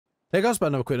Hey guys, back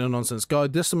another quick no nonsense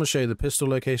guide. This time I'll show you the pistol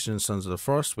location in Sons of the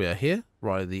Forest. We are here,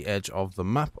 right at the edge of the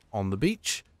map on the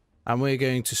beach. And we're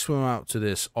going to swim out to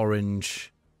this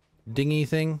orange dinghy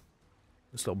thing.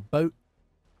 This little boat.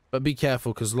 But be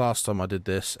careful, because last time I did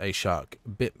this, a shark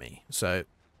bit me. So,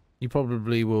 you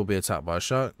probably will be attacked by a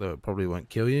shark, though it probably won't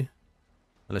kill you.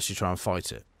 Unless you try and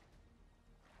fight it.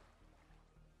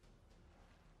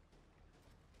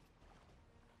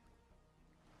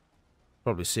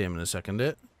 Probably see him in a second,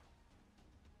 it.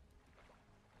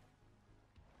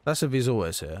 That's if he's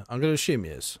always here. I'm going to assume he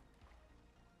is.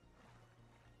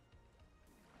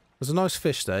 There's a nice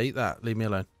fish there. Eat that. Leave me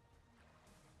alone.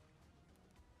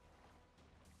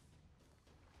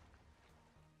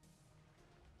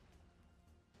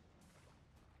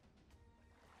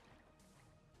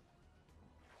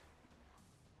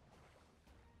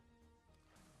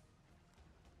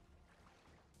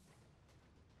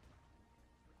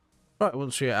 Right,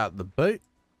 once you're out the boat,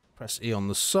 press E on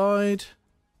the side.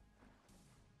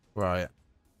 Right.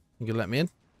 You can let me in?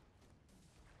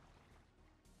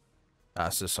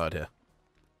 That's this side here.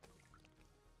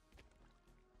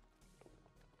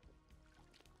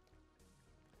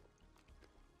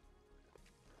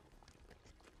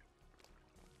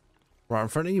 Right in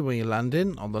front of you when you land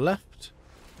in, on the left,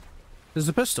 there's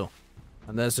the pistol.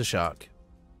 And there's the shark.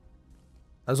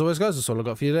 As always guys, that's all I've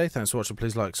got for you today. Thanks for watching.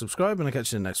 Please like, subscribe, and I'll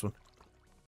catch you in the next one.